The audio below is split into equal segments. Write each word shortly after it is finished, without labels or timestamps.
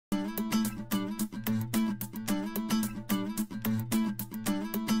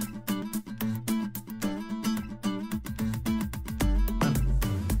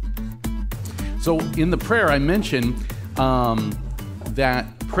So in the prayer, I mentioned that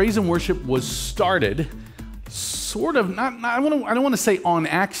praise and worship was started sort of, I don't want to say on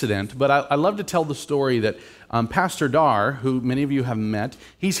accident, but I love to tell the story that Pastor Dar, who many of you have met,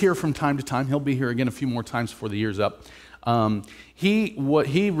 he's here from time to time. He'll be here again a few more times before the year's up. He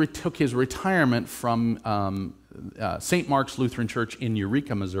took his retirement from St. Mark's Lutheran Church in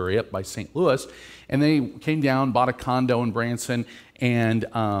Eureka, Missouri, up by St. Louis, and they came down, bought a condo in Branson,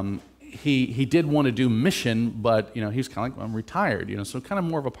 and he did want to do mission, but he was kind of like, I'm retired, so kind of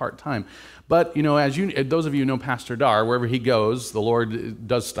more of a part-time. But as those of you who know Pastor Dar, wherever he goes, the Lord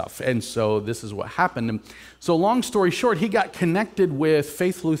does stuff, and so this is what happened. And so long story short, he got connected with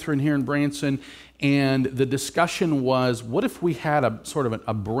Faith Lutheran here in Branson, and the discussion was, what if we had a sort of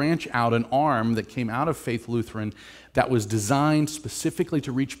a branch out, an arm that came out of Faith Lutheran that was designed specifically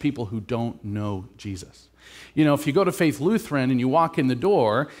to reach people who don't know Jesus? If you go to Faith Lutheran and you walk in the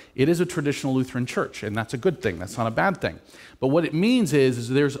door, it is a traditional Lutheran church, and that's a good thing. That's not a bad thing. But what it means is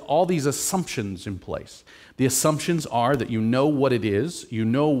there's all these assumptions in place. The assumptions are that you know what it is, you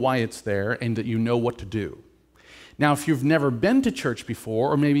know why it's there, and that you know what to do. Now, if you've never been to church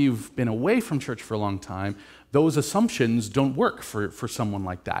before, or maybe you've been away from church for a long time, those assumptions don't work for someone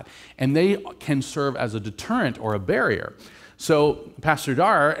like that. And they can serve as a deterrent or a barrier. So Pastor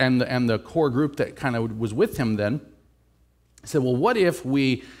Dar and the core group that kind of was with him then said, well, what if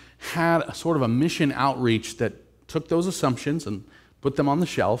we had a sort of a mission outreach that took those assumptions and put them on the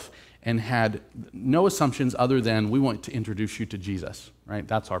shelf and had no assumptions other than we want to introduce you to Jesus, right?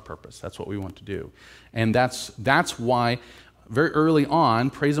 That's our purpose. That's what we want to do. And that's why very early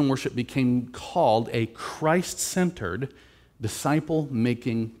on, praise and worship became called a Christ-centered,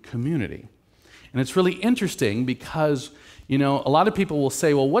 disciple-making community. And it's really interesting because a lot of people will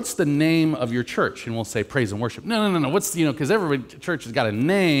say, well, what's the name of your church? And we'll say praise and worship. No. What's, because every church has got a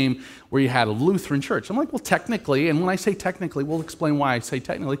name where you had a Lutheran church. I'm like, well, technically, and when I say technically, we'll explain why I say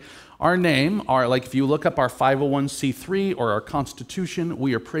technically. Our name, like if you look up our 501c3 or our constitution,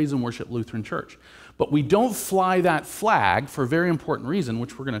 we are Praise and Worship Lutheran Church. But we don't fly that flag for a very important reason,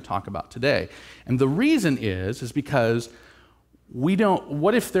 which we're going to talk about today. And the reason is because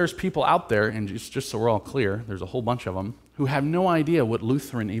what if there's people out there, and just so we're all clear, there's a whole bunch of them, who have no idea what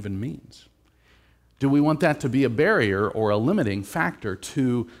Lutheran even means? Do we want that to be a barrier or a limiting factor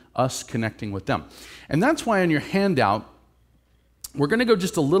to us connecting with them? And that's why in your handout, we're going to go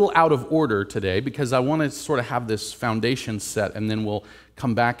just a little out of order today because I want to sort of have this foundation set, and then we'll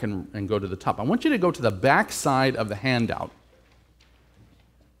come back and go to the top. I want you to go to the back side of the handout,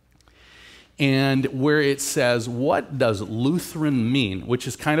 and where it says, what does Lutheran mean? Which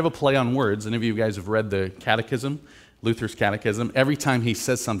is kind of a play on words. Any of you guys have read the catechism, Luther's catechism? Every time he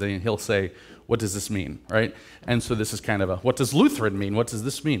says something, he'll say, what does this mean, right? And so this is kind of a, what does Lutheran mean? What does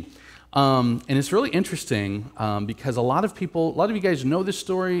this mean? And it's really interesting because a lot of you guys know this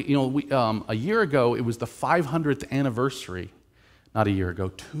story. A year ago, it was the 500th anniversary. Not a year ago,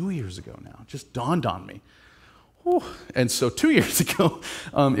 2 years ago now. It just dawned on me. Whew. And so 2 years ago,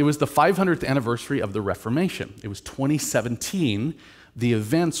 it was the 500th anniversary of the Reformation. It was 2017. The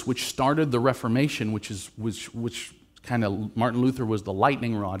events which started the Reformation, which kind of Martin Luther was the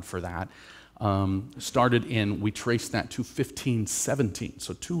lightning rod for that, we traced that to 1517,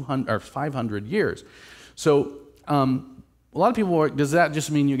 so 500 years. So a lot of people are, does that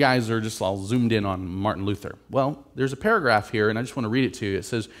just mean you guys are just all zoomed in on Martin Luther? Well, there's a paragraph here, and I just want to read it to you. It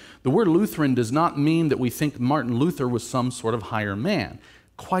says, the word Lutheran does not mean that we think Martin Luther was some sort of higher man.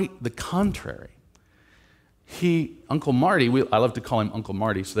 Quite the contrary. Uncle Marty, I love to call him Uncle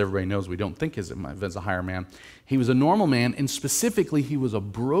Marty so that everybody knows we don't think of him as a higher man. He was a normal man, and specifically he was a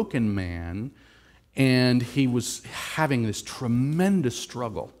broken man, and he was having this tremendous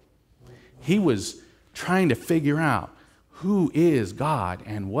struggle. He was trying to figure out who is God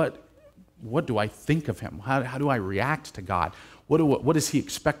and what do I think of him? How do I react to God? What does he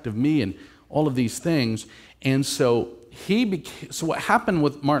expect of me? And all of these things. And so what happened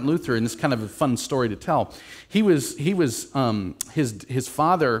with Martin Luther, and it's kind of a fun story to tell, his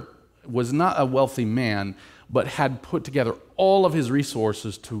father was not a wealthy man, but had put together all of his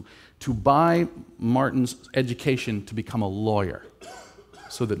resources to buy Martin's education to become a lawyer,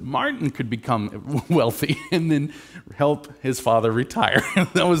 so that Martin could become wealthy and then help his father retire.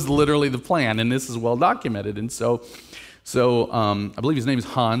 That was literally the plan, and this is well documented. And so I believe his name is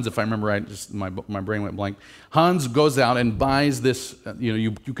Hans, if I remember right. Just my brain went blank. Hans goes out and buys this.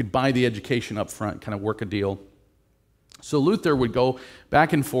 You could buy the education up front, kind of work a deal. So Luther would go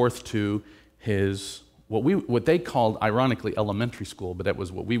back and forth to his what they called, ironically, elementary school, but that was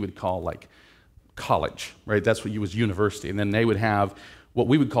what we would call like college, right? That's what was university. And then they would have what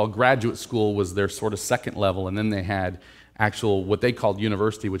we would call graduate school was their sort of second level, and then they had actual, what they called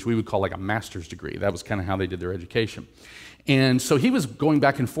university, which we would call like a master's degree. That was kind of how they did their education. And so he was going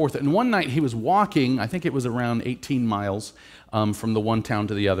back and forth, and one night he was walking, I think it was around 18 miles from the one town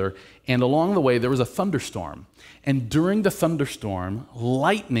to the other, and along the way there was a thunderstorm. And during the thunderstorm,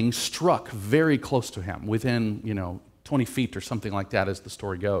 lightning struck very close to him, within, 20 feet or something like that as the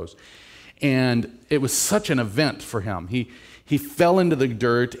story goes. And it was such an event for him. He fell into the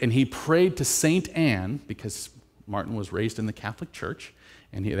dirt and he prayed to Saint Anne, because Martin was raised in the Catholic Church,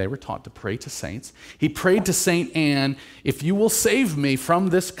 and they were taught to pray to saints. He prayed to Saint Anne, if you will save me from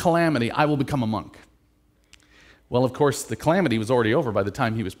this calamity, I will become a monk. Well, of course, the calamity was already over by the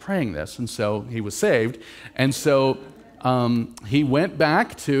time he was praying this, and so he was saved. And so he went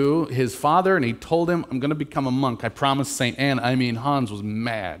back to his father and he told him, I'm going to become a monk. I promised St. Anne. Hans was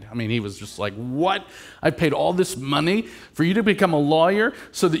mad. He was just like, what? I paid all this money for you to become a lawyer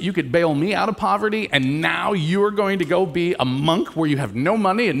so that you could bail me out of poverty, and now you're going to go be a monk where you have no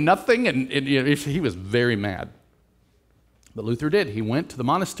money and nothing? And he was very mad. But Luther did. He went to the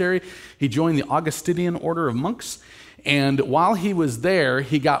monastery. He joined the Augustinian order of monks. And while he was there,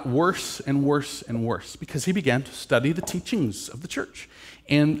 he got worse and worse and worse because he began to study the teachings of the church.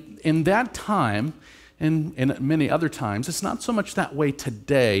 And in that time, and many other times, it's not so much that way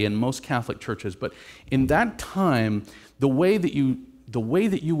today in most Catholic churches, but in that time, the way that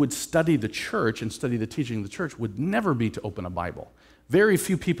you would study the church and study the teaching of the church would never be to open a Bible. Very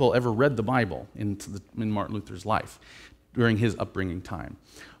few people ever read the Bible in Martin Luther's life during his upbringing time.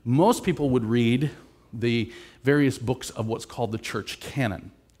 Most people would read the various books of what's called the church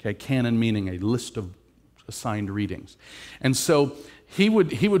canon. Okay, canon meaning a list of assigned readings. And so he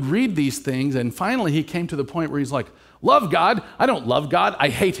would read these things, and finally he came to the point where he's like, love God? I don't love God, I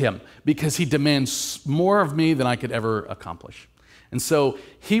hate him because he demands more of me than I could ever accomplish. And so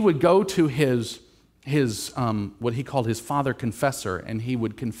he would go to his what he called his father confessor, and he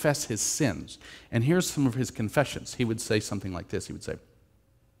would confess his sins. And here's some of his confessions. He would say something like this. He would say,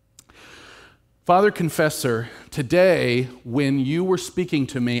 Father Confessor, today when you were speaking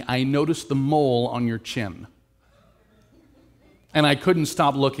to me, I noticed the mole on your chin. And I couldn't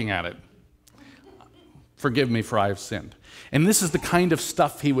stop looking at it. Forgive me, for I have sinned. And this is the kind of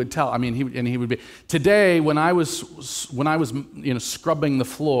stuff he would tell. He would be, today when I was scrubbing the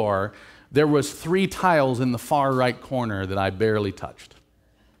floor, there was 3 tiles in the far right corner that I barely touched.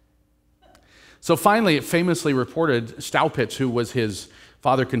 So finally, it famously reported, Staupitz, who was his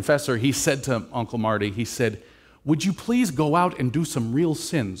father confessor, he said to Uncle Marty, he said, would you please go out and do some real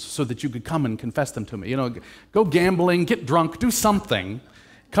sins so that you could come and confess them to me? Go gambling, get drunk, do something.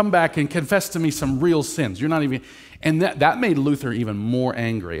 Come back and confess to me some real sins. You're not even... And that made Luther even more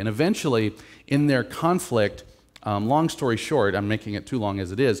angry. And eventually, in their conflict, long story short, I'm making it too long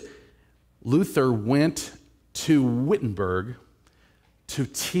as it is, Luther went to Wittenberg to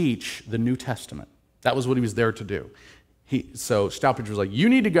teach the New Testament. That was what he was there to do. So Staupitz was like, you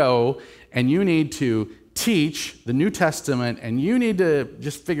need to go and you need to teach the New Testament and you need to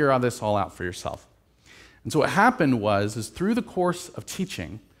just figure all this all out for yourself. And so what happened is through the course of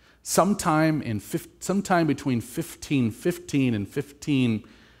teaching, sometime between 1515 and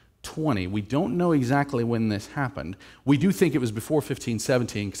 1520, we don't know exactly when this happened. We do think it was before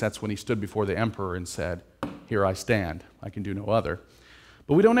 1517 because that's when he stood before the emperor and said, here I stand, I can do no other.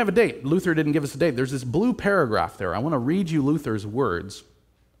 But we don't have a date. Luther didn't give us a date. There's this blue paragraph there. I want to read you Luther's words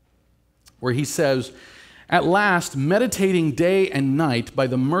where he says, at last, meditating day and night by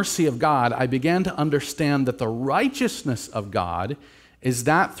the mercy of God, I began to understand that the righteousness of God is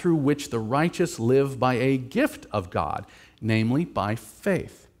that through which the righteous live by a gift of God, namely by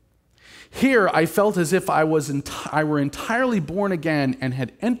faith. Here I felt as if I were entirely born again and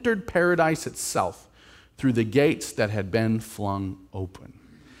had entered paradise itself through the gates that had been flung open.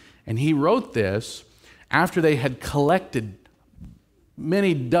 And he wrote this after they had collected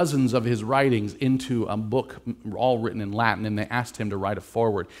many dozens of his writings into a book all written in Latin, and they asked him to write a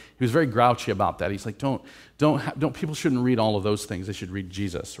foreword. He was very grouchy about that. He's like, don't people shouldn't read all of those things. They should read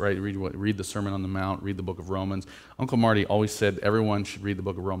Jesus, right? Read the Sermon on the Mount, read the book of Romans. Uncle Marty always said everyone should read the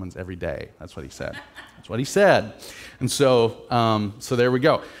book of Romans every day. That's what he said. That's what he said. And so there we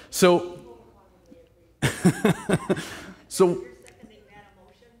go. So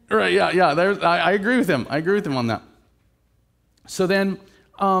right, yeah. I agree with him. I agree with him on that. So then,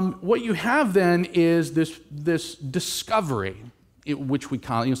 what you have then is this discovery, which we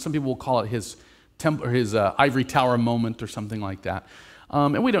call, some people will call it his ivory tower moment or something like that.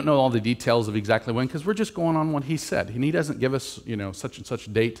 And we don't know all the details of exactly when, because we're just going on what he said. And he doesn't give us, such and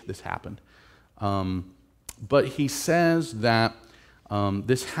such date this happened. But he says that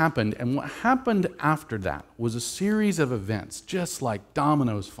this happened. And what happened after that was a series of events, just like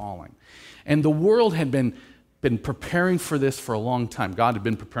dominoes falling. And the world had been preparing for this for a long time. God had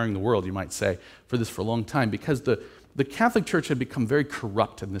been preparing the world, you might say, for this for a long time, because the Catholic Church had become very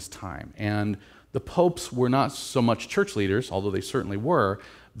corrupt in this time. And the popes were not so much church leaders, although they certainly were.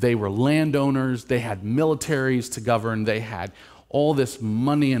 They were landowners, they had militaries to govern, they had all this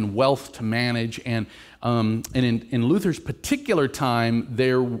money and wealth to manage. And in Luther's particular time,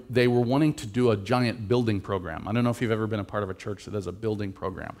 they were wanting to do a giant building program. I don't know if you've ever been a part of a church that does a building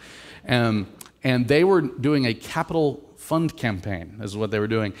program. And they were doing a capital fund campaign, is what they were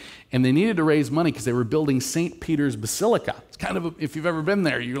doing. And they needed to raise money because they were building St. Peter's Basilica. It's kind of, if you've ever been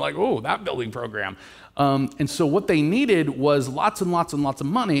there, you're like, oh, that building program. And so what they needed was lots and lots and lots of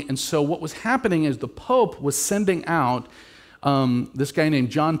money. And so what was happening is the Pope was sending out this guy named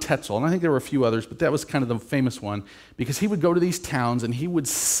John Tetzel, and I think there were a few others, but that was kind of the famous one, because he would go to these towns and he would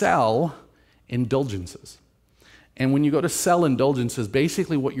sell indulgences. And when you go to sell indulgences,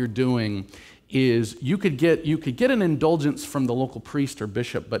 basically what you're doing is you could get an indulgence from the local priest or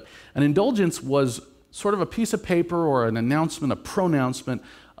bishop, but an indulgence was sort of a piece of paper or an announcement, a pronouncement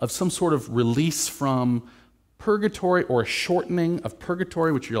of some sort of release from purgatory or a shortening of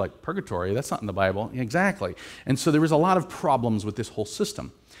purgatory, which you're like, purgatory? That's not in the Bible. Exactly. And so there was a lot of problems with this whole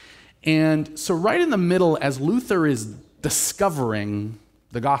system. And so right in the middle, as Luther is discovering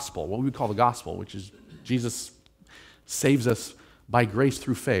the gospel, what we would call the gospel, which is Jesus saves us by grace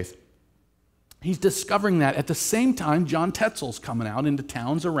through faith, he's discovering that. At the same time, John Tetzel's coming out into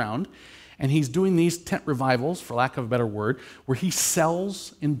towns around, and he's doing these tent revivals, for lack of a better word, where he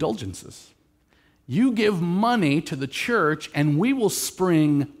sells indulgences. You give money to the church, and we will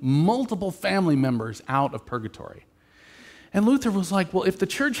spring multiple family members out of purgatory. And Luther was like, well, if the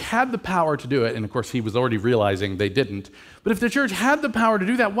church had the power to do it, and of course he was already realizing they didn't, but if the church had the power to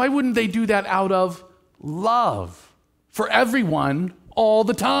do that, why wouldn't they do that out of love for everyone all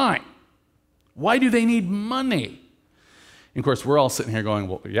the time? Why do they need money? And of course, we're all sitting here going,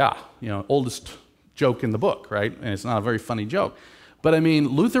 well, yeah, oldest joke in the book, right? And it's not a very funny joke. But I mean,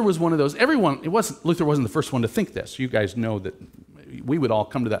 Luther was one of those, Luther wasn't the first one to think this. You guys know that we would all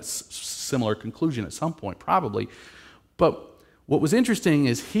come to that similar conclusion at some point, probably. But what was interesting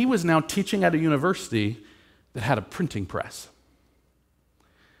is he was now teaching at a university that had a printing press.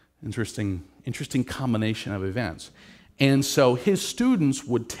 Interesting combination of events. And so his students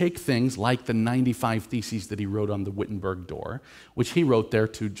would take things like the 95 Theses that he wrote on the Wittenberg door, which he wrote there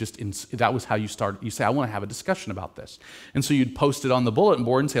to that was how you start. You say, I want to have a discussion about this. And so you'd post it on the bulletin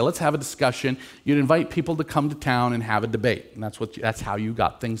board and say, let's have a discussion. You'd invite people to come to town and have a debate. And that's how you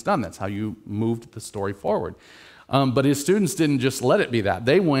got things done. That's how you moved the story forward. But his students didn't just let it be that.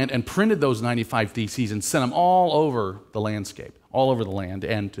 They went and printed those 95 Theses and sent them all over the landscape, all over the land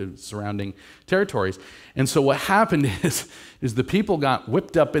and to surrounding territories. And so what happened is the people got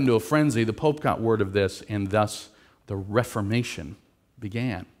whipped up into a frenzy. The Pope got word of this, and thus the Reformation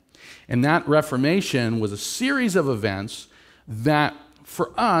began. And that Reformation was a series of events that,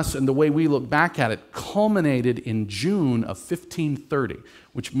 for us, and the way we look back at it, culminated in June of 1530,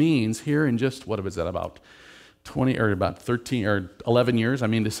 which means here in just, what was that, about 20 or about 13 or 11 years, I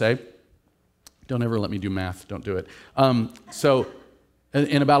mean to say. Don't ever let me do math. Don't do it. So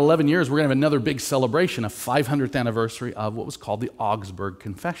in about 11 years, we're going to have another big celebration, a 500th anniversary of what was called the Augsburg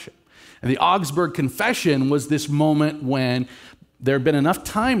Confession. And the Augsburg Confession was this moment when there had been enough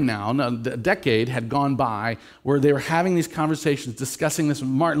time now, a decade had gone by, where they were having these conversations, discussing this.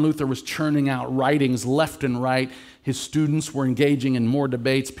 Martin Luther was churning out writings left and right. His students were engaging in more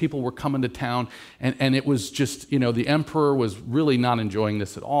debates. People were coming to town. And it was just, the emperor was really not enjoying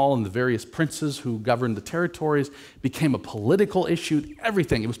this at all. And the various princes who governed the territories became a political issue.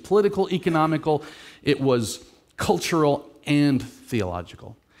 Everything. It was political, economical. It was cultural and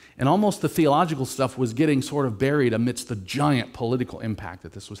theological. And almost the theological stuff was getting sort of buried amidst the giant political impact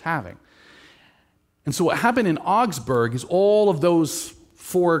that this was having. And so what happened in Augsburg is all of those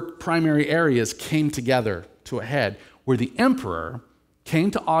four primary areas came together to a head, where the emperor came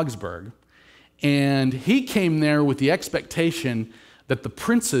to Augsburg, and he came there with the expectation that the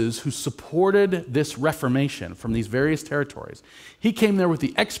princes who supported this Reformation from these various territories, he came there with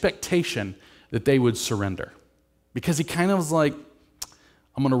the expectation that they would surrender. Because he kind of was like,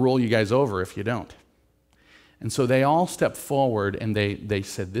 I'm going to roll you guys over if you don't. And so they all stepped forward and they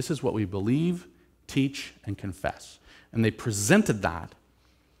said, this is what we believe, teach, and confess. And they presented that.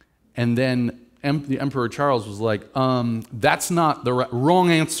 And then the Emperor Charles was like, that's not the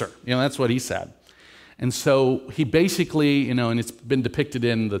wrong answer. That's what he said. And so he basically, and it's been depicted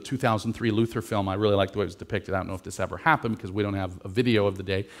in the 2003 Luther film. I really like the way it was depicted. I don't know if this ever happened because we don't have a video of the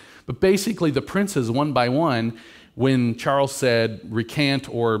day. But basically, the princes, one by one, when Charles said, recant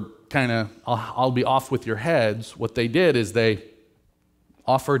or kind of, I'll be off with your heads, what they did is they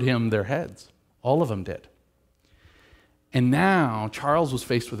offered him their heads. All of them did. And now Charles was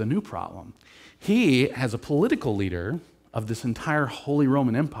faced with a new problem. He, as a political leader of this entire Holy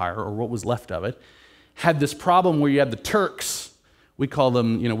Roman Empire, or what was left of it, had this problem where you had the Turks. We call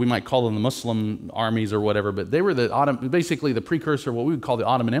them, we might call them the Muslim armies or whatever, but they were basically the precursor of what we would call the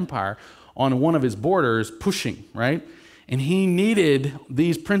Ottoman Empire on one of his borders pushing, right? And he needed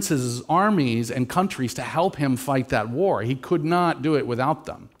these princes' armies and countries to help him fight that war. He could not do it without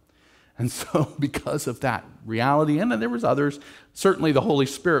them. And so because of that reality, and then there was others, certainly the Holy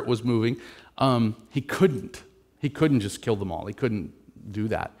Spirit was moving, he couldn't just kill them all. He couldn't do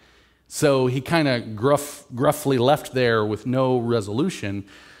that. So he kind of gruffly left there with no resolution.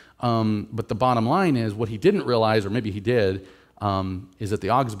 But the bottom line is, what he didn't realize, or maybe he did, is that the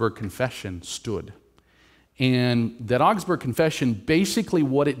Augsburg Confession stood. And that Augsburg Confession, basically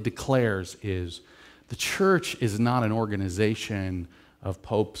what it declares is the church is not an organization of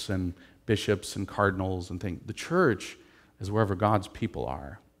popes and bishops and cardinals and things. The church is wherever God's people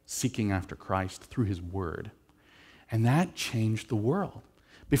are, seeking after Christ through his word. And that changed the world.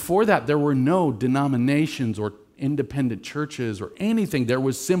 Before that, there were no denominations or independent churches or anything. There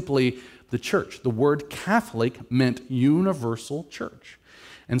was simply the church. The word Catholic meant universal church.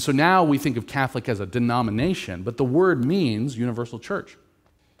 And so now we think of Catholic as a denomination, but the word means universal church.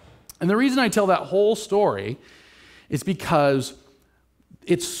 And the reason I tell that whole story is because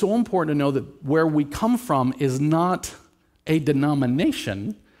it's so important to know that where we come from is not a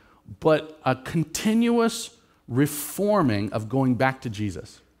denomination, but a continuous reforming of going back to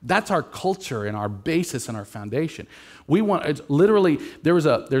Jesus. That's our culture and our basis and our foundation. We want, it's literally, there's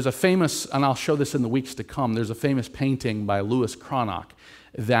a famous, and I'll show this in the weeks to come, there's a famous painting by Louis Cranach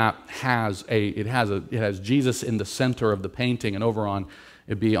that has Jesus in the center of the painting, and over on,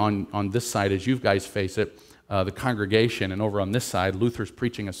 it'd be on this side as you guys face it, the congregation, and over on this side, Luther's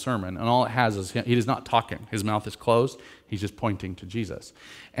preaching a sermon, and all it has is he is not talking. His mouth is closed. He's just pointing to Jesus.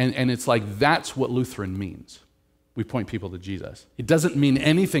 And it's like that's what Lutheran means. We point people to Jesus. It doesn't mean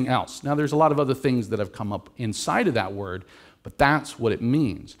anything else. Now, there's a lot of other things that have come up inside of that word, but that's what it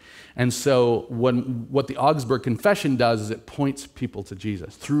means. And so what the Augsburg Confession does is it points people to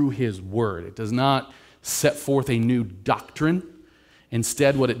Jesus through his word. It does not set forth a new doctrine.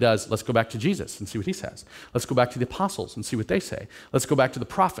 Instead, what it does, let's go back to Jesus and see what he says. Let's go back to the apostles and see what they say. Let's go back to the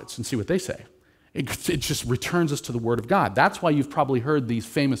prophets and see what they say. It just returns us to the Word of God. That's why you've probably heard these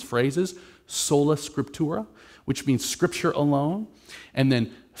famous phrases, sola scriptura, which means Scripture alone, and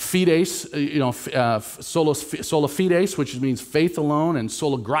then fides, sola fides, which means faith alone, and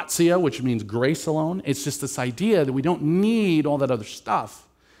sola gratia, which means grace alone. It's just this idea that we don't need all that other stuff.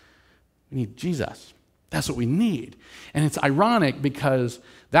 We need Jesus. That's what we need. And it's ironic because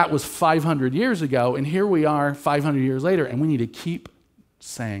that was 500 years ago, and here we are 500 years later, and we need to keep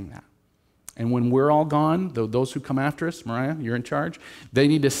saying that. And when we're all gone, those who come after us, Mariah, you're in charge, they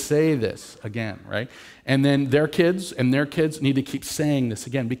need to say this again, right? And then their kids need to keep saying this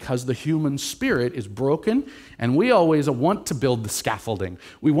again because the human spirit is broken, and we always want to build the scaffolding.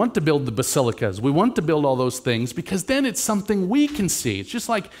 We want to build the basilicas. We want to build all those things because then it's something we can see. It's just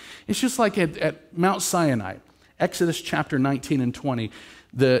like at Mount Sinai, Exodus chapter 19 and 20,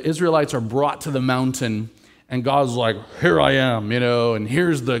 the Israelites are brought to the mountain, and God's like, here I am, and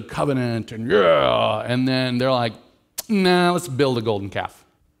here's the covenant, and yeah. And then they're like, nah, let's build a golden calf.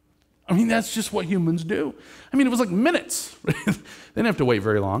 I mean, that's just what humans do. I mean, it was like minutes. They didn't have to wait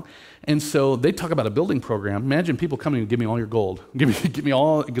very long. And so they talk about a building program. Imagine people coming and give me all your gold. Give me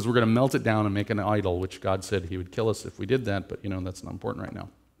all, because we're going to melt it down and make an idol, which God said he would kill us if we did that, but that's not important right now.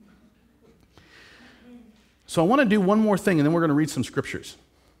 So I want to do one more thing, and then we're going to read some scriptures.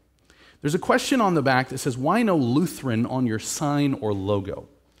 There's a question on the back that says, why no Lutheran on your sign or logo?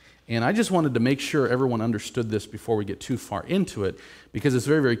 And I just wanted to make sure everyone understood this before we get too far into it, because it's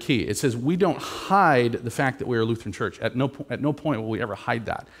very, very key. It says we don't hide the fact that we're a Lutheran church. At no point will we ever hide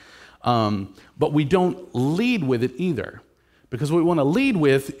that. But we don't lead with it either, because what we want to lead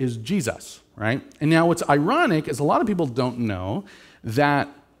with is Jesus, right? And now what's ironic is a lot of people don't know that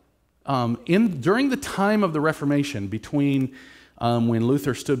during the time of the Reformation, between when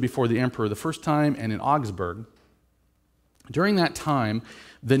Luther stood before the emperor the first time and in Augsburg, during that time,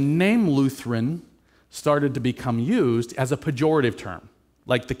 the name Lutheran started to become used as a pejorative term.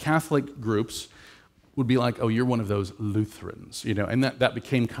 Like the Catholic groups would be like, oh, you're one of those Lutherans, and that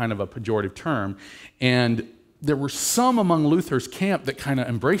became kind of a pejorative term. And there were some among Luther's camp that kind of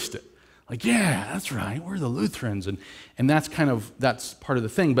embraced it. Like, yeah, that's right, we're the Lutherans. And that's part of the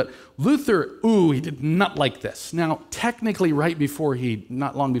thing. But Luther, he did not like this. Now, technically,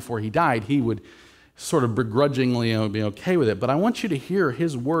 not long before he died, he would sort of begrudgingly be okay with it. But I want you to hear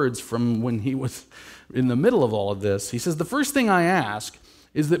his words from when he was in the middle of all of this. He says, the first thing I ask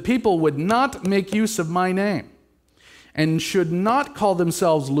is that people would not make use of my name and should not call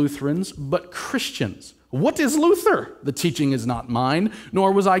themselves Lutherans, but Christians. What is Luther? The teaching is not mine,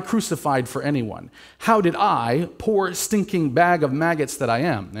 nor was I crucified for anyone. How did I, poor stinking bag of maggots that I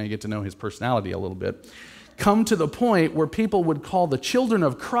am, now you get to know his personality a little bit, come to the point where people would call the children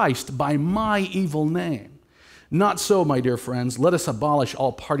of Christ by my evil name? Not so, my dear friends. Let us abolish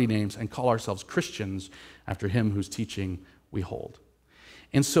all party names and call ourselves Christians after him whose teaching we hold.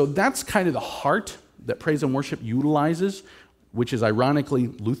 And so that's kind of the heart that praise and worship utilizes, which is ironically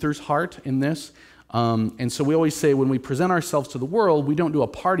Luther's heart in this. And so we always say when we present ourselves to the world, we don't do a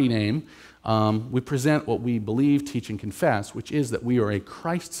party name. We present what we believe, teach, and confess, which is that we are a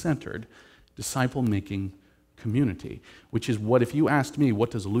Christ-centered, disciple-making community, which is what, if you asked me,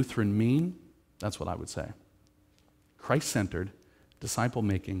 what does Lutheran mean? That's what I would say. Christ-centered,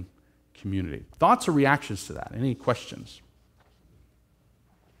 disciple-making community. Thoughts or reactions to that? Any questions?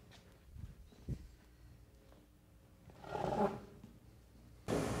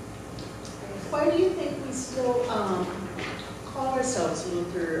 Why do you think we still call ourselves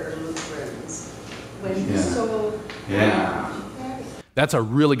Luther or Lutherans when we're so... That's a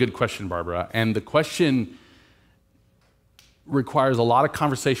really good question, Barbara. And the question requires a lot of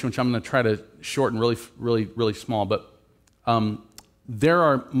conversation, which I'm going to try to shorten really small. But there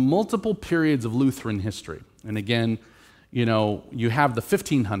are multiple periods of Lutheran history. And again, you have the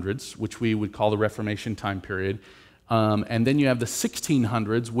 1500s, which we would call the Reformation time period. And then you have the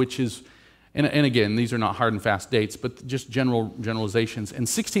 1600s, which is... And again, these are not hard and fast dates, but just generalizations. In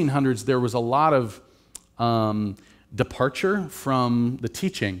 1600s, there was a lot of departure from the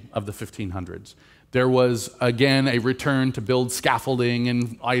teaching of the 1500s. There was, again, a return to build scaffolding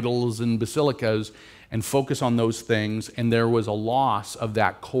and idols and basilicas and focus on those things, and there was a loss of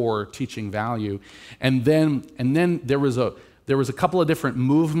that core teaching value. And then there was a couple of different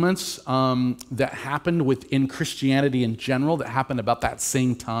movements that happened within Christianity in general that happened about that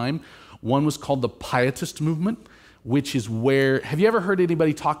same time. One was called the Pietist movement, which is where, have you ever heard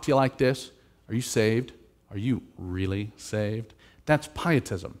anybody talk to you like this? Are you saved? Are you really saved? That's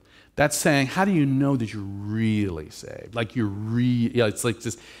Pietism. That's saying, how do you know that you're really saved? Like it's like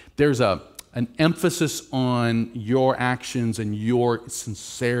this, there's an emphasis on your actions and your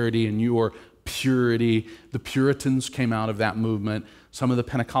sincerity and your purity. The Puritans came out of that movement. Some of the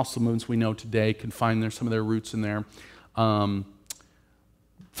Pentecostal movements we know today can find some of their roots in there.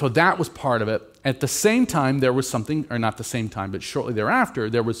 So that was part of it. At the same time, there was something, or not the same time, but shortly thereafter,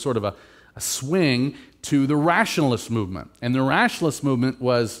 there was sort of a swing to the rationalist movement. And the rationalist movement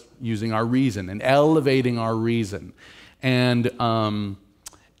was using our reason and elevating our reason. And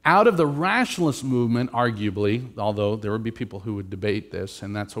out of the rationalist movement, arguably, although there would be people who would debate this,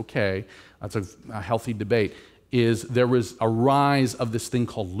 and that's okay, that's a healthy debate, is there was a rise of this thing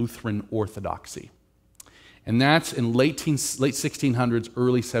called Lutheran orthodoxy. And that's in late 1600s,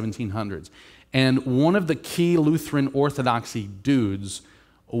 early 1700s. And one of the key Lutheran orthodoxy dudes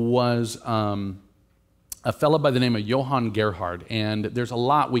was a fellow by the name of Johann Gerhard. And there's a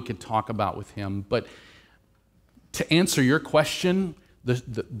lot we could talk about with him. But to answer your question,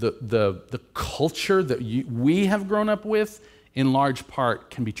 the culture that we have grown up with, in large part,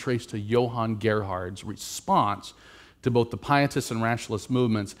 can be traced to Johann Gerhard's response to both the Pietist and rationalist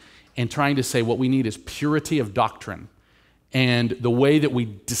movements, and trying to say what we need is purity of doctrine. And the way that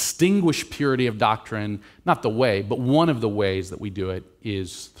we distinguish purity of doctrine, not the way, but one of the ways that we do it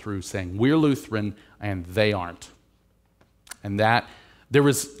is through saying we're Lutheran and they aren't. And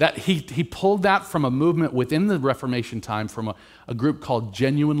he pulled that from a movement within the Reformation time from a group called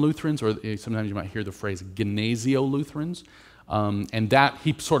Genuine Lutherans, or sometimes you might hear the phrase Gnesio Lutherans. And that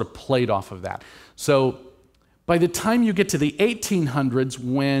he sort of played off of that. So by the time you get to the 1800s,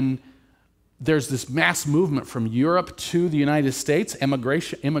 when there's this mass movement from Europe to the United States,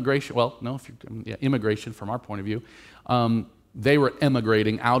 immigration from our point of view, they were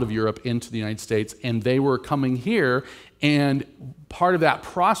emigrating out of Europe into the United States, and they were coming here, and part of that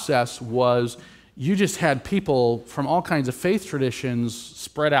process was you just had people from all kinds of faith traditions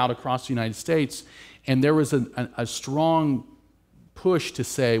spread out across the United States, and there was a strong push to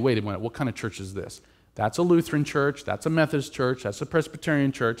say, wait a minute, what kind of church is this? That's a Lutheran church, that's a Methodist church, that's a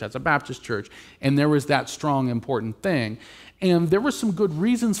Presbyterian church, that's a Baptist church, and there was that strong, important thing. And there were some good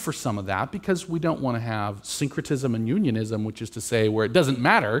reasons for some of that, because we don't want to have syncretism and unionism, which is to say where it doesn't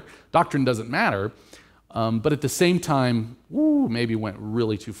matter, doctrine doesn't matter, but at the same time, maybe went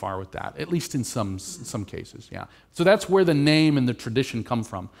really too far with that, at least in some cases, yeah. So that's where the name and the tradition come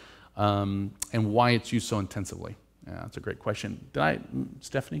from, and why it's used so intensively. Yeah, that's a great question.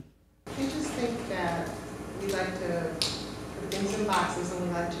 Stephanie? I just think that we like to put things in boxes and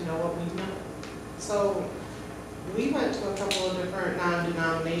we like to know what we know. So we went to a couple of different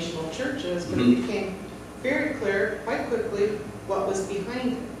non-denominational churches, but it became very clear quite quickly what was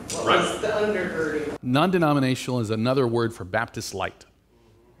behind it, what was the undergirding. Non-denominational is another word for Baptist light.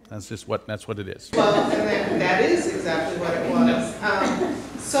 That's what it is. Well, and that is exactly what it was.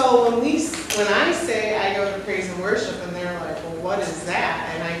 So when I say I go to praise and worship, and they're like, well, what is that?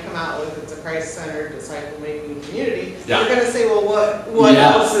 And I come out with it's a Christ-centered, disciple-making community. They're going to say, well, what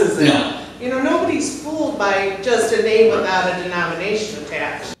else is it? Yeah. You know, nobody's fooled by just a name without a denomination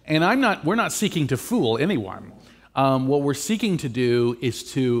attached. And we're not seeking to fool anyone. What we're seeking to do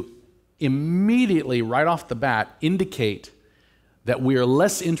is to immediately, right off the bat, indicate that we are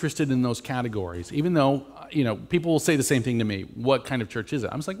less interested in those categories, even though, people will say the same thing to me. What kind of church is it?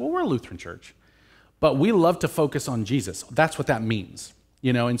 I'm just like, well, we're a Lutheran church. But we love to focus on Jesus. That's what that means,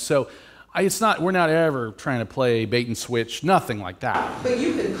 and so we're not ever trying to play bait and switch, nothing like that. But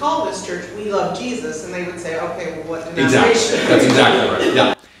you can call this church, we love Jesus, and they would say, okay, well, what denomination? Exactly. That's exactly right,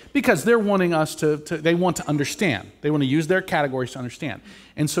 yeah. Because they're wanting us they want to understand. They want to use their categories to understand.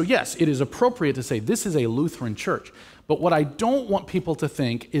 And so, yes, it is appropriate to say this is a Lutheran church. But what I don't want people to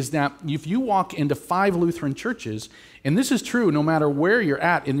think is that if you walk into 5 Lutheran churches, and this is true no matter where you're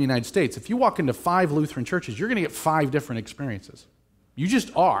at in the United States, if you walk into 5 Lutheran churches, you're going to get 5 different experiences. You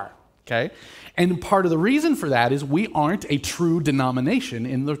just are, okay? And part of the reason for that is we aren't a true denomination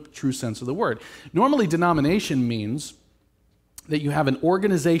in the true sense of the word. Normally, denomination means that you have an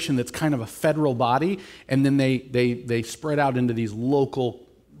organization that's kind of a federal body, and then they spread out into these local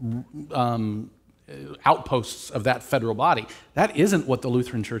outposts of that federal body. That isn't what the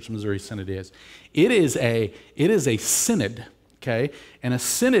Lutheran Church Missouri Synod is. It is a synod, okay? And a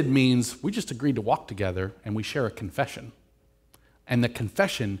synod means we just agreed to walk together and we share a confession. And the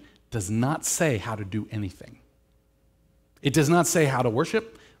confession does not say how to do anything. It does not say how to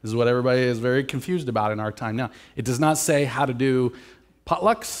worship. This is what everybody is very confused about in our time now. It does not say how to do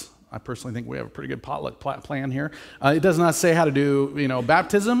potlucks. I personally think we have a pretty good potluck plan here. It does not say how to do,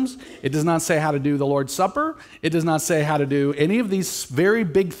 baptisms. It does not say how to do the Lord's Supper. It does not say how to do any of these very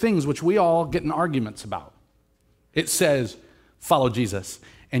big things which we all get in arguments about. It says, follow Jesus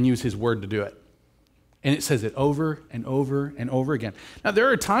and use his word to do it. And it says it over and over and over again. Now, there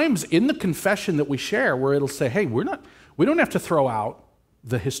are times in the confession that we share where it'll say, hey, we don't have to throw out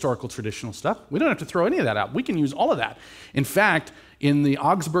the historical traditional stuff. We don't have to throw any of that out. We can use all of that. In fact, in the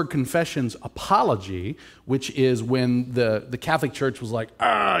Augsburg Confession's apology, which is when the Catholic Church was like,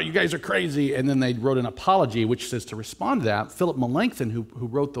 you guys are crazy, and then they wrote an apology which says to respond to that, Philip Melanchthon, who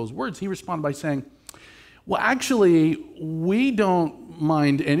wrote those words, he responded by saying, well, actually, we don't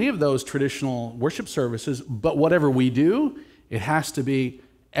mind any of those traditional worship services, but whatever we do, it has to be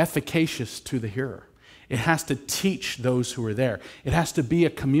efficacious to the hearer. It has to teach those who are there. It has to be a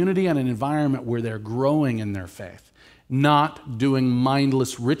community and an environment where they're growing in their faith, not doing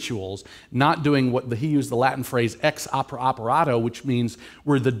mindless rituals, not doing he used the Latin phrase ex opere operato, which means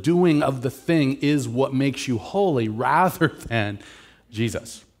where the doing of the thing is what makes you holy rather than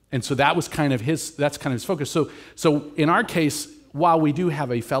Jesus. And so that's kind of his focus. So in our case, while we do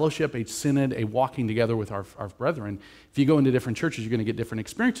have a fellowship, a synod, a walking together with our brethren, if you go into different churches, you're going to get different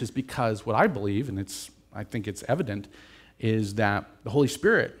experiences, because what I believe, and I think it's evident, is that the Holy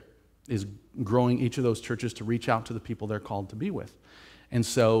Spirit is growing each of those churches to reach out to the people they're called to be with. And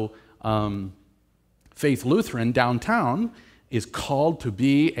so Faith Lutheran downtown is called to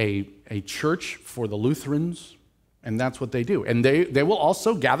be a church for the Lutherans, and that's what they do. And they will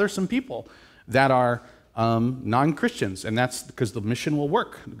also gather some people that are non-Christians, and that's because the mission will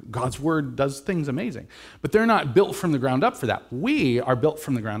work. God's word does things amazing. But they're not built from the ground up for that. We are built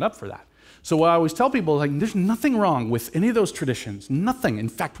from the ground up for that. So what I always tell people, there's nothing wrong with any of those traditions, nothing. In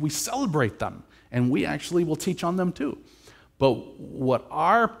fact, we celebrate them, and we actually will teach on them too. But what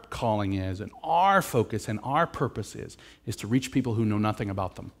our calling is, and our focus and our purpose is to reach people who know nothing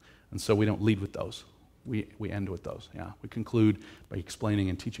about them. And so we don't lead with those. We end with those, yeah. We conclude by explaining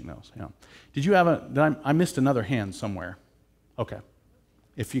and teaching those, yeah. Did you have I missed another hand somewhere. Okay.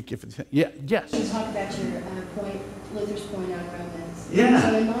 Yes. You talk about your point, Luther's point on Romans. Yeah.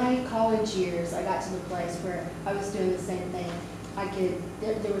 So in my college years, I got to the place where I was doing the same thing.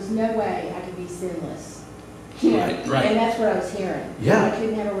 There was no way I could be sinless. You know? Right. And that's what I was hearing. Yeah. I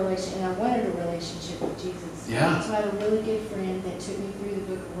couldn't have a relationship, and I wanted a relationship with Jesus. Yeah. So I had a really good friend that took me through the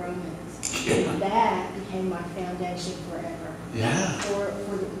book of Romans. Yeah. And that became my foundation forever. Yeah.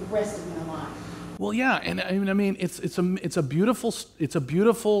 For the rest of my life. Well, yeah, and I mean, it's a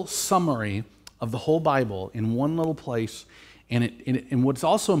beautiful summary of the whole Bible in one little place, and what's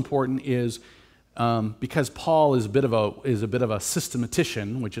also important is because Paul is a bit of a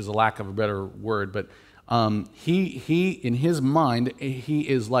systematician, which is a lack of a better word, but he in his mind he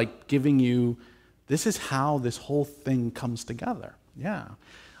is like giving you, this is how this whole thing comes together. Yeah,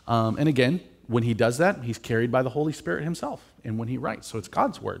 and again, when he does that, he's carried by the Holy Spirit himself, and when he writes, so it's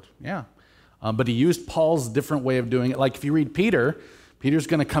God's word. Yeah. But he used Paul's different way of doing it. Like if you read Peter, Peter's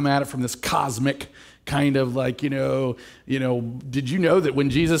going to come at it from this cosmic kind of like, did you know that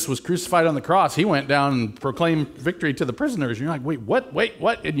when Jesus was crucified on the cross, he went down and proclaimed victory to the prisoners? And you're like, wait, what?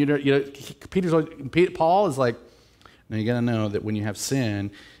 And Paul is like, no, you got to know that when you have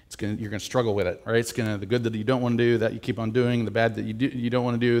sin, you're going to struggle with it, right? The good that you don't want to do, that you keep on doing, the bad that you don't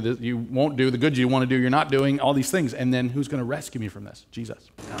want to do, that you won't do, the good you want to do, you're not doing, all these things. And then who's going to rescue me from this? Jesus.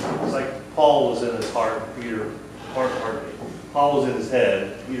 It's like Paul was in his heart, Paul was in his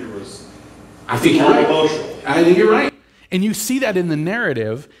head, Peter was emotional. I think you're right. And you see that in the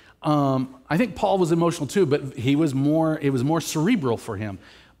narrative. I think Paul was emotional too, but it was more cerebral for him.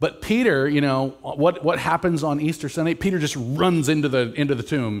 But Peter, what happens on Easter Sunday? Peter just runs into the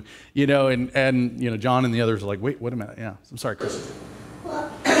tomb, and John and the others are like, wait a minute. Yeah, I'm sorry, Chris.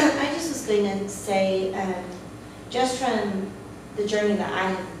 Well, I just was going to say, just from the journey that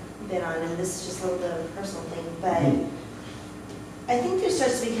I have been on, and this is just a little bit of a personal thing, but I think there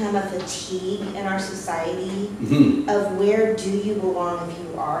starts to become a fatigue in our society of where do you belong if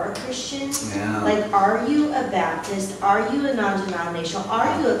you are a Christian? Yeah. Like, are you a Baptist? Are you a non-denominational?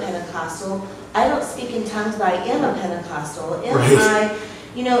 Are you a Pentecostal? I don't speak in tongues, but I am a Pentecostal. Am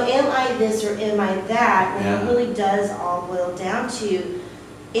I this or am I that? And it really does all boil down to,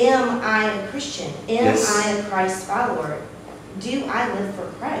 am I a Christian? Am I a Christ follower? Do I live for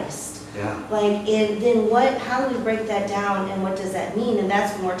Christ? Yeah. And then how do we break that down and what does that mean? And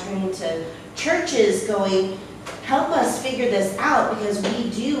that's when we're turning to churches going, help us figure this out because we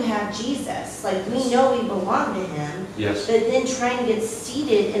do have Jesus. Like, we know we belong to him. Yes. But then trying to get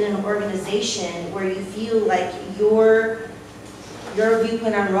seated in an organization where you feel like your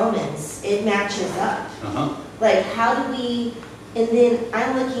viewpoint on Romans, it matches up. Like, how do we, and then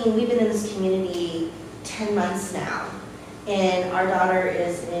we've been in this community 10 months now. And our daughter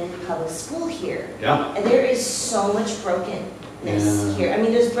is in public school here. Yeah. And there is so much brokenness here. I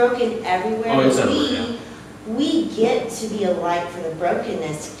mean, there's broken everywhere. Oh, it's everywhere, we get to be a light for the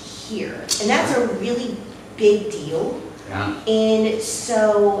brokenness here. And that's a really big deal. Yeah. And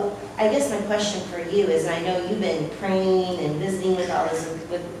so I guess my question for you is, I know you've been praying and visiting with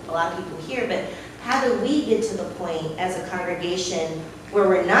a lot of people here, but how do we get to the point as a congregation where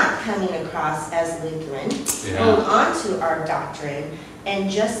we're not coming across as Lutheran, hold on to our doctrine,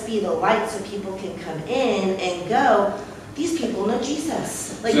 and just be the light so people can come in and go, these people know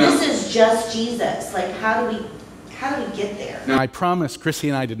Jesus. Like, this is just Jesus. Like, how do we get there? Now, I promise Chrissy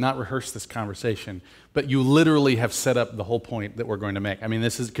and I did not rehearse this conversation, but you literally have set up the whole point that we're going to make. I mean,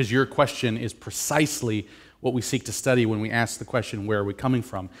 this is because your question is precisely what we seek to study when we ask the question, where are we coming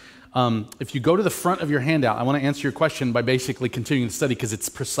from? If you go to the front of your handout, I want to answer your question by basically continuing the study because it's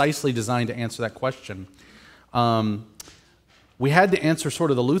precisely designed to answer that question. We had to answer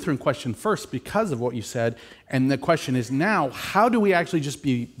sort of the Lutheran question first because of what you said, and the question is now, how do we actually just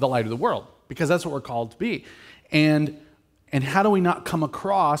be the light of the world? Because that's what we're called to be. And how do we not come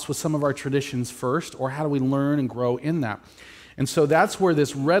across with some of our traditions first, or how do we learn and grow in that? And so that's where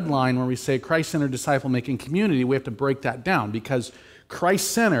this red line where we say Christ-centered disciple-making community, we have to break that down because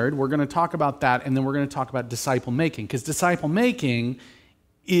Christ-centered, we're going to talk about that, and then we're going to talk about disciple-making, because disciple-making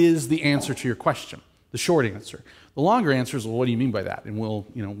is the answer to your question, the short answer. The longer answer is, well, what do you mean by that? And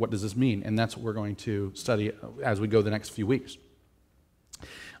what does this mean? And that's what we're going to study as we go the next few weeks.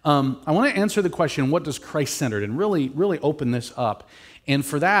 I want to answer the question, what does Christ-centered? And really, really open this up. And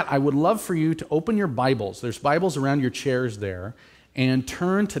for that, I would love for you to open your Bibles. There's Bibles around your chairs there. And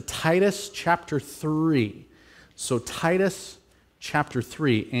turn to Titus chapter 3. So Titus chapter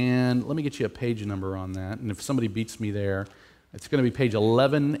 3. And let me get you a page number on that. And if somebody beats me there, it's going to be page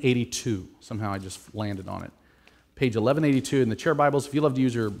 1182. Somehow I just landed on it. Page 1182 in the chair Bibles. If you love to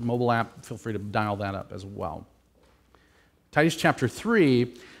use your mobile app, feel free to dial that up as well. Titus chapter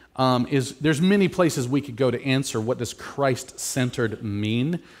 3 there's many places we could go to answer what does Christ-centered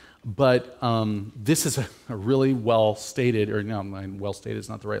mean, but this is a really well-stated, or no, well-stated is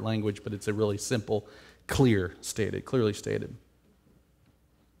not the right language, but it's a really simple, clearly stated.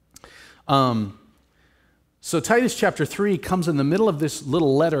 So Titus chapter 3 comes in the middle of this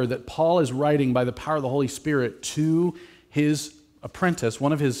little letter that Paul is writing by the power of the Holy Spirit to his apprentice,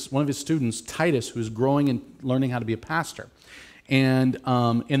 one of his students, Titus, who's growing and learning how to be a pastor. And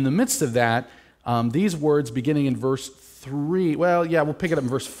in the midst of that, these words beginning in verse 3, we'll pick it up in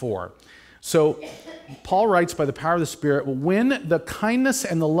verse 4. So Paul writes by the power of the Spirit, when the kindness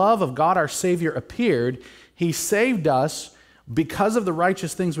and the love of God our Savior appeared, he saved us because of the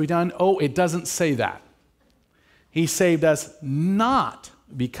righteous things we've done. Oh, it doesn't say that. He saved us not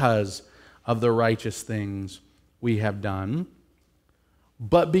because of the righteous things we have done,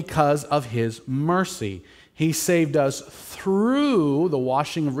 but because of his mercy. He saved us through the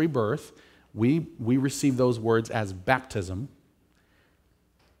washing of rebirth. We receive those words as baptism.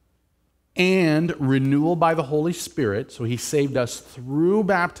 And renewal by the Holy Spirit. So he saved us through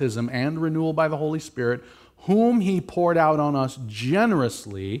baptism and renewal by the Holy Spirit, whom he poured out on us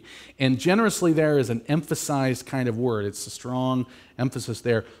generously. And generously there is an emphasized kind of word. It's a strong emphasis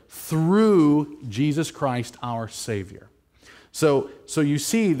there. Through Jesus Christ our Savior. So you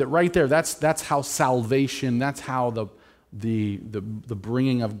see that right there, that's how salvation, that's how the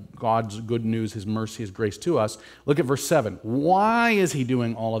bringing of God's good news, his mercy, his grace to us. Look at verse 7. Why is he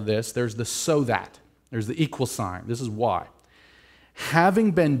doing all of this? There's the so that. There's the equal sign. This is why.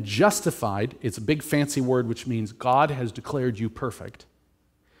 Having been justified, it's a big fancy word which means God has declared you perfect.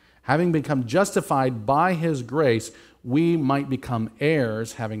 Having become justified by his grace, we might become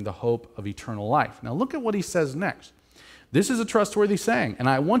heirs, having the hope of eternal life. Now look at what he says next. This is a trustworthy saying, and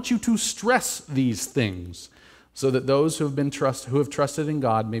I want you to stress these things so that those who have trusted in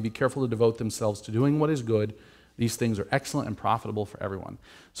God may be careful to devote themselves to doing what is good. These things are excellent and profitable for everyone.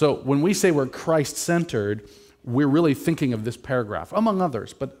 So when we say we're Christ-centered, we're really thinking of this paragraph, among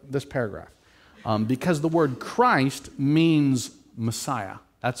others, but this paragraph. Because the word Christ means Messiah.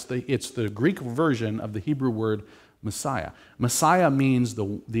 It's the Greek version of the Hebrew word Messiah. Messiah means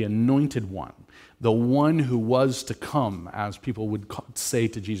the anointed one, the one who was to come, as people would say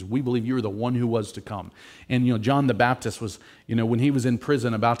to Jesus. We believe you are the one who was to come. And John the Baptist was, when he was in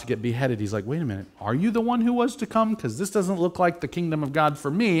prison about to get beheaded, he's like, wait a minute, are you the one who was to come? Because this doesn't look like the kingdom of God for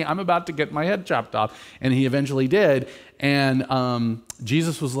me. I'm about to get my head chopped off. And he eventually did. And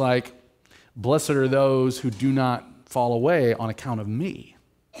Jesus was like, blessed are those who do not fall away on account of me.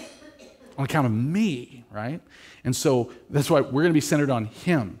 On account of me, right? And so that's why we're going to be centered on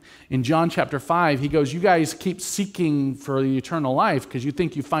him. In John chapter 5, he goes, you guys keep seeking for the eternal life because you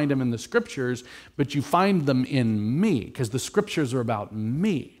think you find them in the scriptures, but you find them in me because the scriptures are about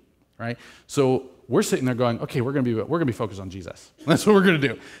me, right? So we're sitting there going, okay, we're going to be focused on Jesus. That's what we're going to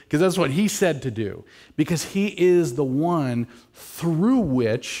do because that's what he said to do, because he is the one through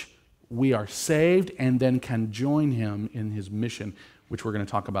which we are saved and then can join him in his mission, which we're going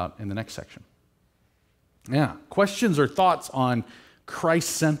to talk about in the next section. Yeah, questions or thoughts on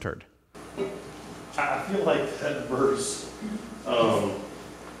Christ-centered? I feel like that verse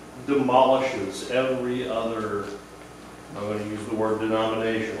demolishes every other, I'm going to use the word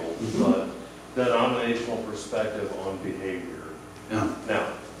denominational, but denominational perspective on behavior. Yeah.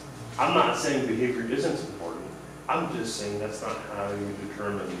 Now, I'm not saying behavior isn't important. I'm just saying that's not how you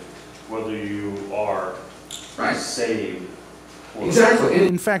determine whether you are saved. Exactly.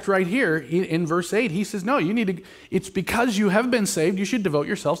 In fact, right here in verse 8, he says, no, it's because you have been saved, you should devote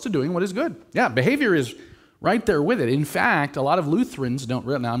yourselves to doing what is good. Yeah, behavior is right there with it. In fact, a lot of Lutherans don't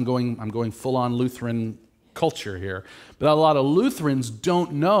really, now I'm going full-on Lutheran culture here, but a lot of Lutherans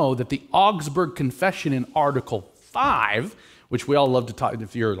don't know that the Augsburg Confession in Article 5, which we all love to talk,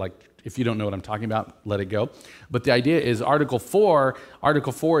 if you don't know what I'm talking about, let it go. But the idea is Article 4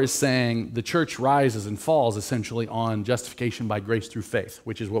 is saying the church rises and falls essentially on justification by grace through faith,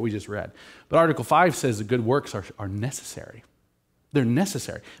 which is what we just read. But Article 5 says the good works are necessary. They're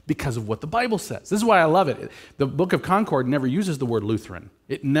necessary because of what the Bible says. This is why I love it. The Book of Concord never uses the word Lutheran.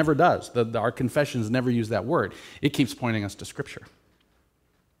 It never does. Our confessions never use that word. It keeps pointing us to Scripture.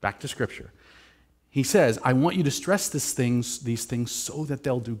 Back to Scripture. He says, I want you to stress these things so that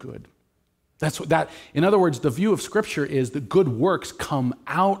they'll do good. In other words, the view of Scripture is that good works come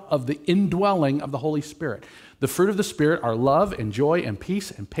out of the indwelling of the Holy Spirit. The fruit of the Spirit are love and joy and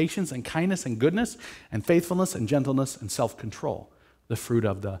peace and patience and kindness and goodness and faithfulness and gentleness and self-control. The fruit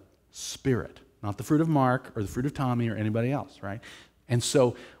of the Spirit, not the fruit of Mark or the fruit of Tommy or anybody else, right? And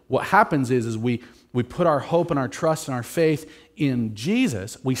so what happens is we put our hope and our trust and our faith in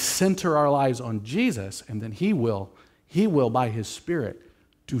Jesus. We center our lives on Jesus, and then He will, by His Spirit,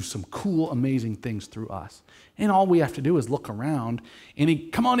 do some cool, amazing things through us. And all we have to do is look around.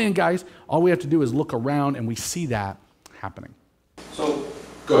 And come on in, guys. All we have to do is look around, and we see that happening. So,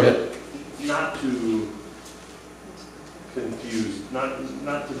 Go ahead. Not to confuse, not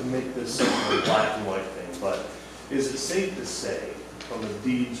to make this such a black and white thing, but is it safe to say, from a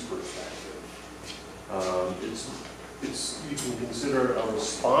deeds perspective, you can consider it a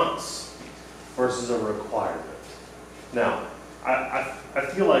response versus a requirement? Now, I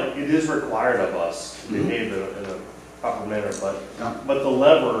feel like it is required of us to behave in a proper manner, but the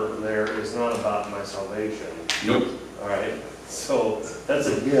lever there is not about my salvation. Nope. All right? So that's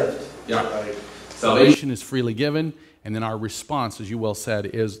a gift. Yeah. Right? Salvation is freely given, and then our response, as you well said,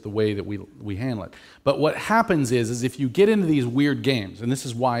 is the way that we handle it. But what happens is if you get into these weird games, and this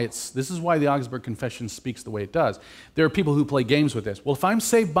is why the Augsburg Confession speaks the way it does. There are people who play games with this. Well, if I'm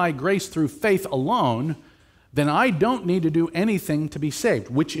saved by grace through faith alone, then I don't need to do anything to be saved,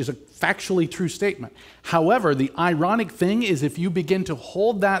 which is a factually true statement. However, the ironic thing is if you begin to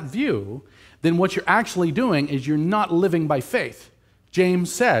hold that view, then what you're actually doing is you're not living by faith.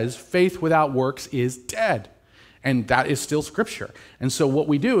 James says faith without works is dead. And that is still Scripture. And so what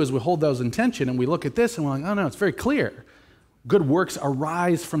we do is we hold those in tension and we look at this and we're like, oh no, it's very clear. Good works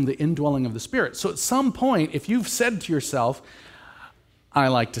arise from the indwelling of the Spirit. So at some point, if you've said to yourself, I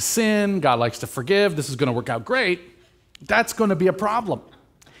like to sin, God likes to forgive, this is going to work out great, that's going to be a problem.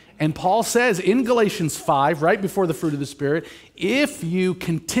 And Paul says in Galatians 5, right before the fruit of the Spirit, if you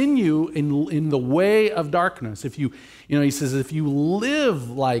continue in the way of darkness, he says, if you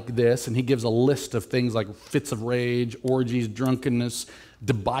live like this, and he gives a list of things like fits of rage, orgies, drunkenness,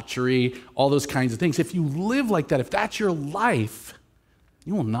 debauchery, all those kinds of things. If you live like that, if that's your life,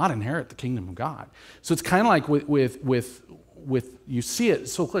 you will not inherit the kingdom of God. So it's kind of like with you see it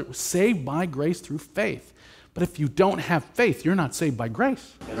so clear, saved by grace through faith. But if you don't have faith, you're not saved by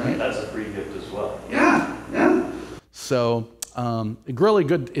grace. And that's a free gift as well. Yeah. So really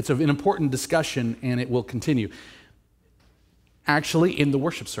good. It's an important discussion, and it will continue. Actually, in the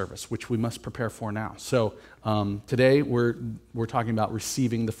worship service, which we must prepare for now. So today we're talking about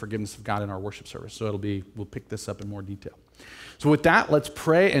receiving the forgiveness of God in our worship service. So we'll pick this up in more detail. So with that, let's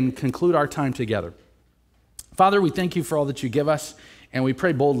pray and conclude our time together. Father, we thank you for all that you give us, and we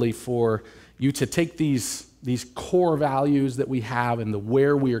pray boldly for you to take these core values that we have and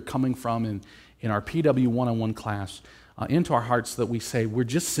where we are coming from in our PW 101 class into our hearts, that we say we're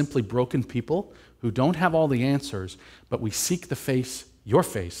just simply broken people who don't have all the answers, but we seek the face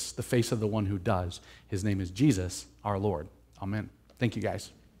of the one who does. His name is Jesus, our Lord. Amen. Thank you,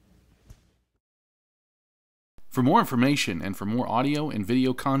 guys. For more information and for more audio and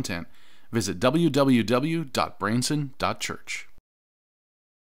video content, visit www.branson.church.